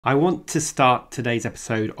I want to start today's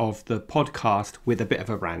episode of the podcast with a bit of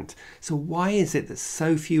a rant. So why is it that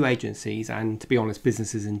so few agencies, and to be honest,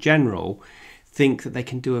 businesses in general, think that they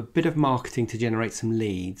can do a bit of marketing to generate some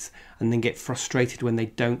leads and then get frustrated when they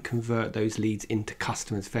don't convert those leads into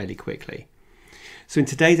customers fairly quickly? So in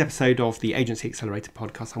today's episode of the Agency Accelerator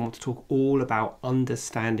podcast, I want to talk all about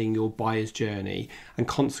understanding your buyer's journey and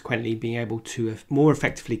consequently being able to more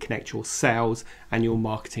effectively connect your sales and your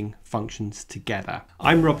marketing functions together.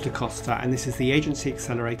 I'm Rob DaCosta and this is the Agency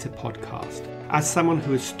Accelerator podcast. As someone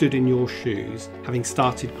who has stood in your shoes, having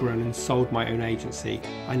started, grown and sold my own agency,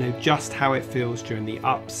 I know just how it feels during the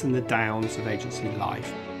ups and the downs of agency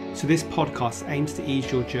life. So this podcast aims to ease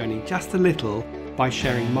your journey just a little by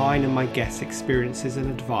sharing mine and my guests' experiences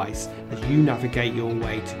and advice as you navigate your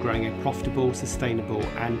way to growing a profitable, sustainable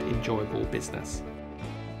and enjoyable business.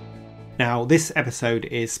 Now, this episode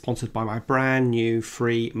is sponsored by my brand new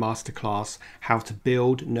free masterclass, How to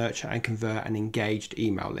Build, Nurture and Convert an Engaged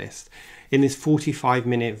Email List. In this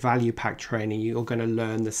 45-minute value-packed training, you're going to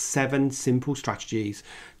learn the 7 simple strategies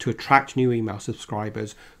to attract new email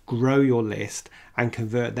subscribers, grow your list and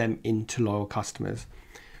convert them into loyal customers.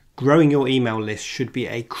 Growing your email list should be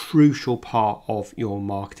a crucial part of your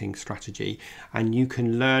marketing strategy, and you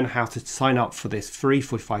can learn how to sign up for this free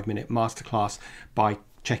 45-minute masterclass by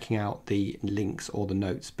checking out the links or the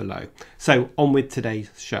notes below. So on with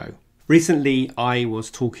today's show. Recently, I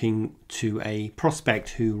was talking to a prospect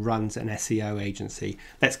who runs an SEO agency.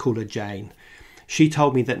 Let's call her Jane. She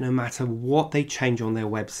told me that no matter what they change on their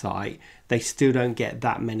website, they still don't get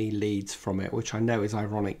that many leads from it, which I know is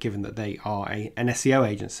ironic given that they are an SEO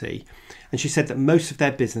agency. And she said that most of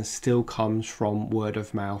their business still comes from word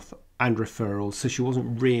of mouth and referrals, so she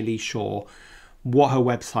wasn't really sure what her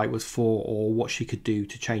website was for or what she could do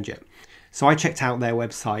to change it. So I checked out their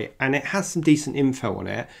website and it has some decent info on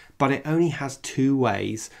it, but it only has 2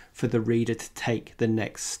 ways for the reader to take the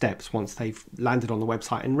next steps once they've landed on the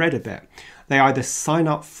website and read a bit. They either sign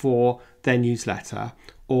up for their newsletter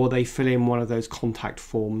or they fill in one of those contact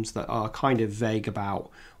forms that are kind of vague about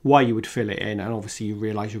why you would fill it in, and obviously you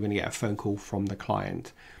realize you're going to get a phone call from the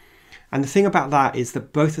client. And the thing about that is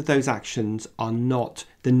that both of those actions are not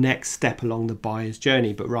the next step along the buyer's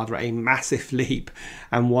journey, but rather a massive leap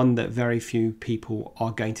and one that very few people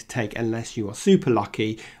are going to take unless you are super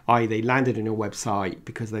lucky, i.e. they landed on your website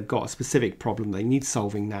because they've got a specific problem they need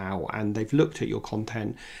solving now and they've looked at your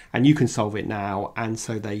content and you can solve it now, and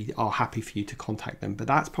so they are happy for you to contact them. But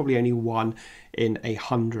that's probably only 1 in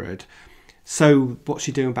 100. So what's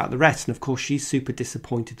she doing about the rest? And of course she's super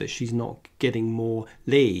disappointed that she's not getting more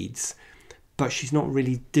leads, but she's not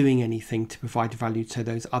really doing anything to provide value to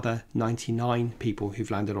those other 99 people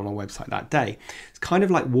who've landed on our website that day. It's kind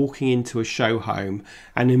of like walking into a show home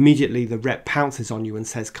and immediately the rep pounces on you and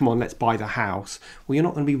says, come on, let's buy the house. Well, you're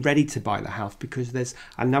not going to be ready to buy the house because there's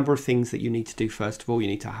a number of things that you need to do. First of all, you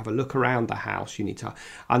need to have a look around the house. You need to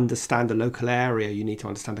understand the local area. You need to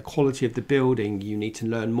understand the quality of the building. You need to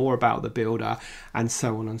learn more about the builder, and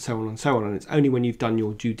so on and so on and so on. And it's only when you've done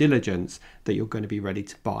your due diligence that you're going to be ready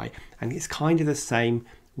to buy. And it's kind of the same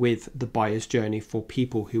with the buyer's journey for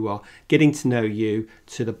people who are getting to know you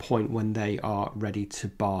to the point when they are ready to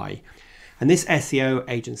buy. And this SEO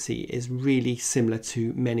agency is really similar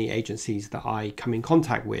to many agencies that I come in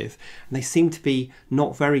contact with, and they seem to be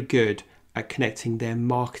not very good at connecting their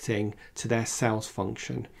marketing to their sales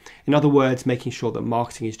function. In other words, making sure that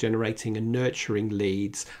marketing is generating and nurturing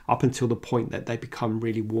leads up until the point that they become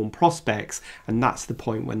really warm prospects, and that's the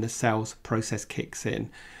point when the sales process kicks in.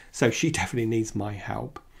 So she definitely needs my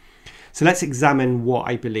help. So let's examine what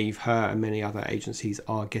I believe her and many other agencies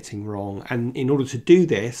are getting wrong. And in order to do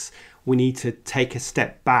this, we need to take a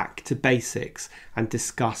step back to basics and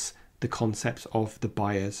discuss the concepts of the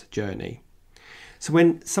buyer's journey. So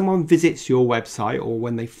when someone visits your website or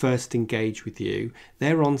when they first engage with you,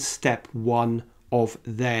 they're on step 1 of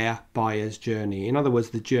their buyer's journey. In other words,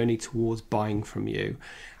 the journey towards buying from you.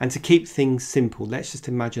 And to keep things simple, let's just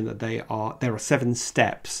imagine that there are 7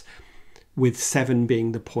 steps, with 7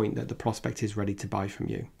 being the point that the prospect is ready to buy from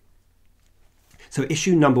you. So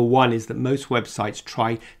issue number 1 is that most websites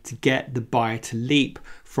try to get the buyer to leap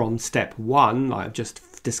from step 1, like I've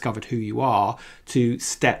just discovered who you are, to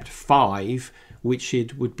step 5, which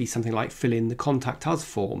it would be something like fill in the contact us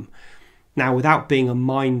form. Now, without being a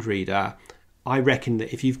mind reader, I reckon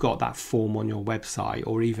that if you've got that form on your website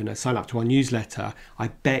or even a sign up to our newsletter, I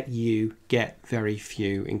bet you get very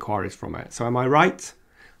few inquiries from it. So am I right?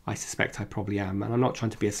 I suspect I probably am, and I'm not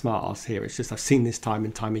trying to be a smart ass here. It's just I've seen this time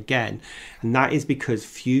and time again, and that is because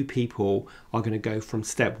few people are going to go from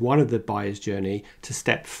step 1 of the buyer's journey to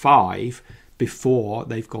step 5 before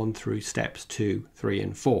they've gone through steps 2, 3,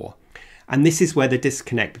 and 4. And this is where the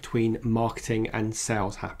disconnect between marketing and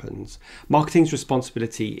sales happens. Marketing's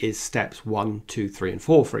responsibility is steps 1, 2, 3, and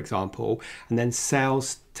 4, for example, and then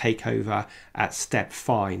sales take over at step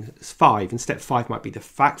 5. And step 5 might be the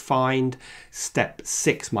fact find, step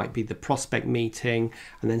 6 might be the prospect meeting,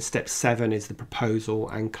 and then step 7 is the proposal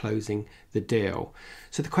and closing the deal.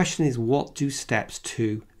 So the question is, what do steps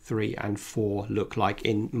 2, 3, and 4 look like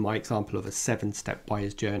in my example of a 7-step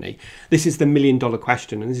buyer's journey? This is the million-dollar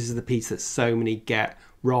question, and this is the piece that so many get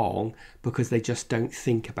wrong because they just don't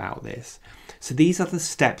think about this. So these are the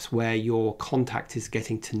steps where your contact is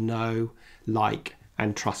getting to know, like,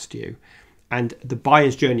 and trust you. And the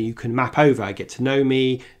buyer's journey you can map over: get to know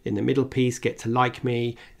me, in the middle piece, get to like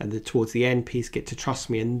me, and towards the end piece, get to trust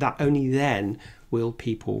me. And that only then will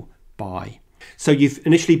people buy. So you've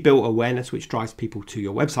initially built awareness, which drives people to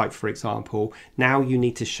your website, for example. Now you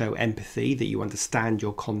need to show empathy, that you understand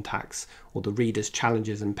your contacts or the reader's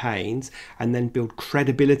challenges and pains, and then build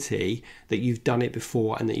credibility that you've done it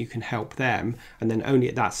before and that you can help them. And then only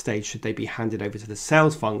at that stage should they be handed over to the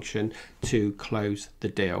sales function to close the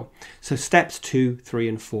deal. So steps 2, 3,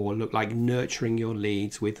 and 4 look like nurturing your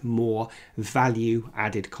leads with more value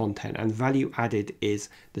added content. And value added is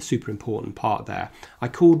the super important part there. I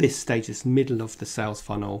call this stage, this middle of the sales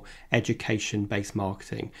funnel, education-based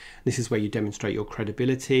marketing. This is where you demonstrate your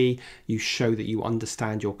credibility, you show that you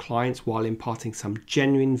understand your clients while imparting some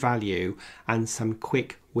genuine value and some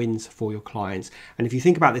quick wins for your clients. And if you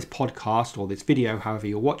think about this podcast or this video, however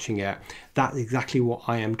you're watching it, that's exactly what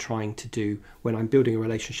I am trying to do when I'm building a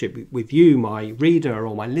relationship with you, my reader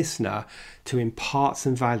or my listener, to impart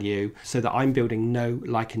some value so that I'm building know,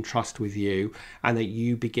 like, and trust with you, and that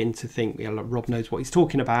you begin to think, Rob knows what he's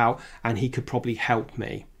talking about and he could probably help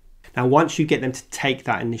me. Now, once you get them to take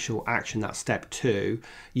that initial action, that step 2,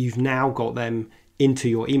 you've now got them into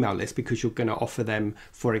your email list, because you're going to offer them,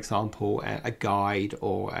 for example, a guide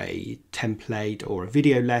or a template or a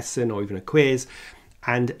video lesson or even a quiz,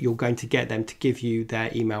 and you're going to get them to give you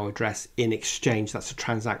their email address in exchange. That's a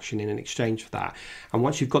transaction in exchange for that. And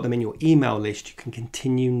once you've got them in your email list, you can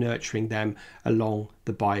continue nurturing them along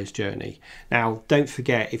the buyer's journey. Now, don't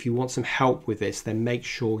forget, if you want some help with this, then make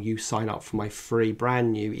sure you sign up for my free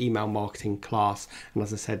brand new email marketing class. And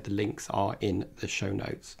as I said, the links are in the show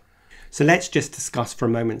notes. So let's just discuss for a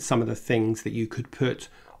moment some of the things that you could put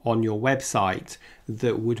on your website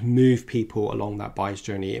that would move people along that buyer's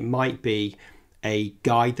journey. It might be a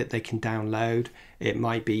guide that they can download. It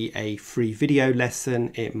might be a free video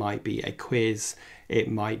lesson. It might be a quiz.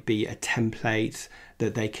 It might be a template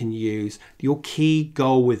that they can use. Your key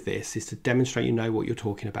goal with this is to demonstrate you know what you're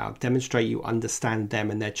talking about, demonstrate you understand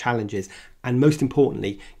them and their challenges, and most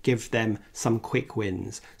importantly, give them some quick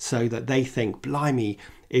wins so that they think, blimey,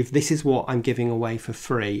 if this is what I'm giving away for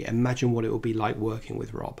free, imagine what it will be like working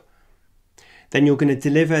with Rob. Then you're going to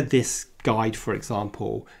deliver this guide, for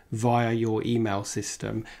example, via your email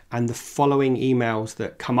system, and the following emails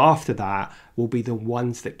that come after that will be the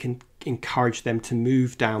ones that can encourage them to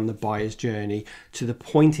move down the buyer's journey to the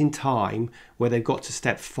point in time where they've got to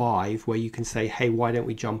step 5, where you can say, hey, why don't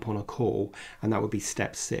we jump on a call? And that would be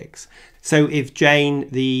step 6. So if Jane,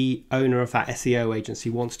 the owner of that SEO agency,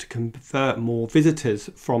 wants to convert more visitors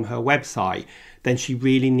from her website, then she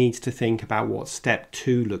really needs to think about what step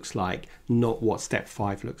 2 looks like, not what step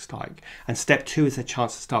 5 looks like. And step 2 is a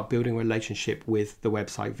chance to start building a relationship with the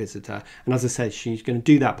website visitor. And as I said, she's going to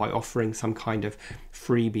do that by offering some kind of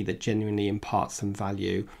freebie that genuinely imparts some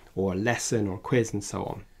value, or a lesson or a quiz and so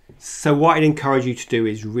on. So what I'd encourage you to do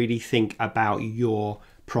is really think about your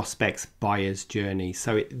prospects buyer's journey.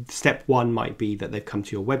 So step 1 might be that they've come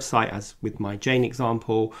to your website, as with my Jane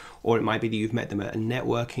example, or it might be that you've met them at a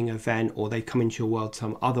networking event, or they've come into your world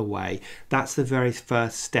some other way. That's the very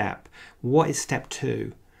first step. What is step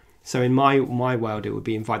 2? So in my world, it would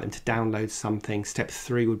be invite them to download something. Step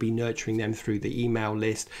 3 would be nurturing them through the email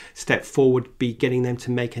list. Step 4 would be getting them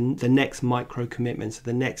to make the next micro commitment, so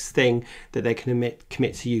the next thing that they can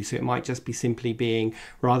commit to you. So it might just be simply being,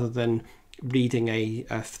 rather than reading a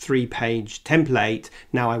 3-page template,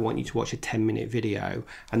 now I want you to watch a 10-minute video,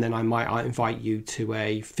 and then I might invite you to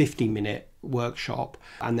a 50-minute workshop,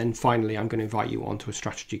 and then finally I'm going to invite you onto a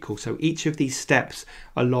strategy call. So each of these steps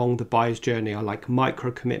along the buyer's journey are like micro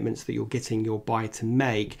commitments that you're getting your buyer to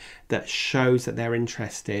make, that shows that they're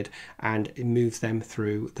interested, and it moves them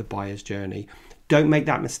through the buyer's journey. Don't make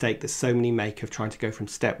that mistake that so many make of trying to go from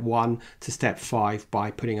step 1 to step 5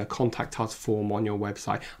 by putting a contact us form on your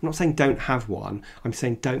website. I'm not saying don't have one. I'm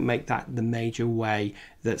saying don't make that the major way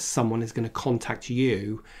that someone is going to contact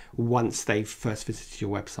you once they've first visited your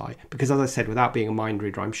website. Because as I said, without being a mind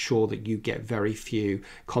reader, I'm sure that you get very few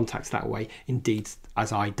contacts that way. Indeed,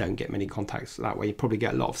 as I don't get many contacts that way, you probably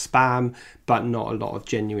get a lot of spam, but not a lot of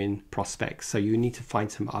genuine prospects. So you need to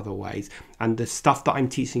find some other ways. And the stuff that I'm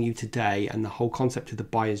teaching you today and the whole concept of the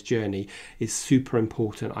buyer's journey is super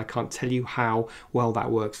important. I can't tell you how well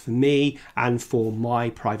that works for me and for my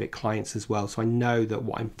private clients as well. So I know that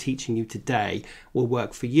what I'm teaching you today will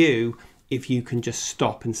work for you if you can just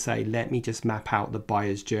stop and say, let me just map out the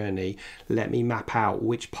buyer's journey. Let me map out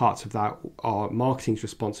which parts of that are marketing's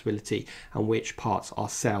responsibility and which parts are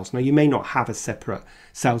sales. Now, you may not have a separate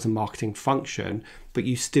sales and marketing function, but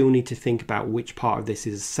you still need to think about which part of this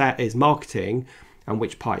is marketing and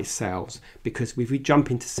which part is sales. Because if we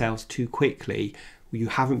jump into sales too quickly, you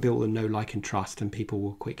haven't built the know, like, and trust, and people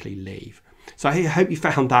will quickly leave. So I hope you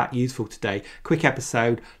found that useful today. Quick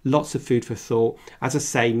episode, lots of food for thought. As I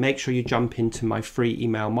say, make sure you jump into my free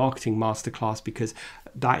email marketing masterclass, because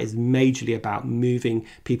that is majorly about moving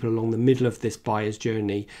people along the middle of this buyer's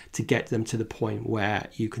journey to get them to the point where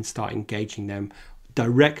you can start engaging them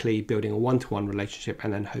directly, building a one-to-one relationship,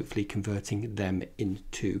 and then hopefully converting them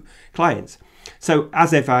into clients. So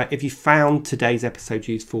as ever, if you found today's episode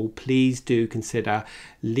useful, please do consider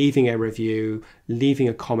leaving a review, leaving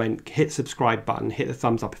a comment, hit subscribe button, hit the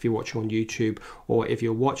thumbs up if you're watching on YouTube, or if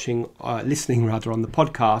you're listening on the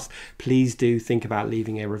podcast, please do think about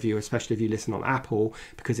leaving a review, especially if you listen on Apple,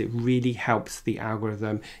 because it really helps the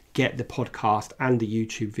algorithm get the podcast and the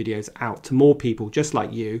YouTube videos out to more people just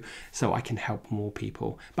like you, so I can help more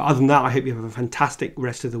people. But other than that, I hope you have a fantastic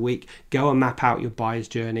rest of the week. Go and map out your buyer's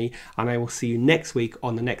journey, and I will see you next week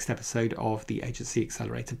on the next episode of the Agency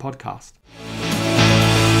Accelerator podcast.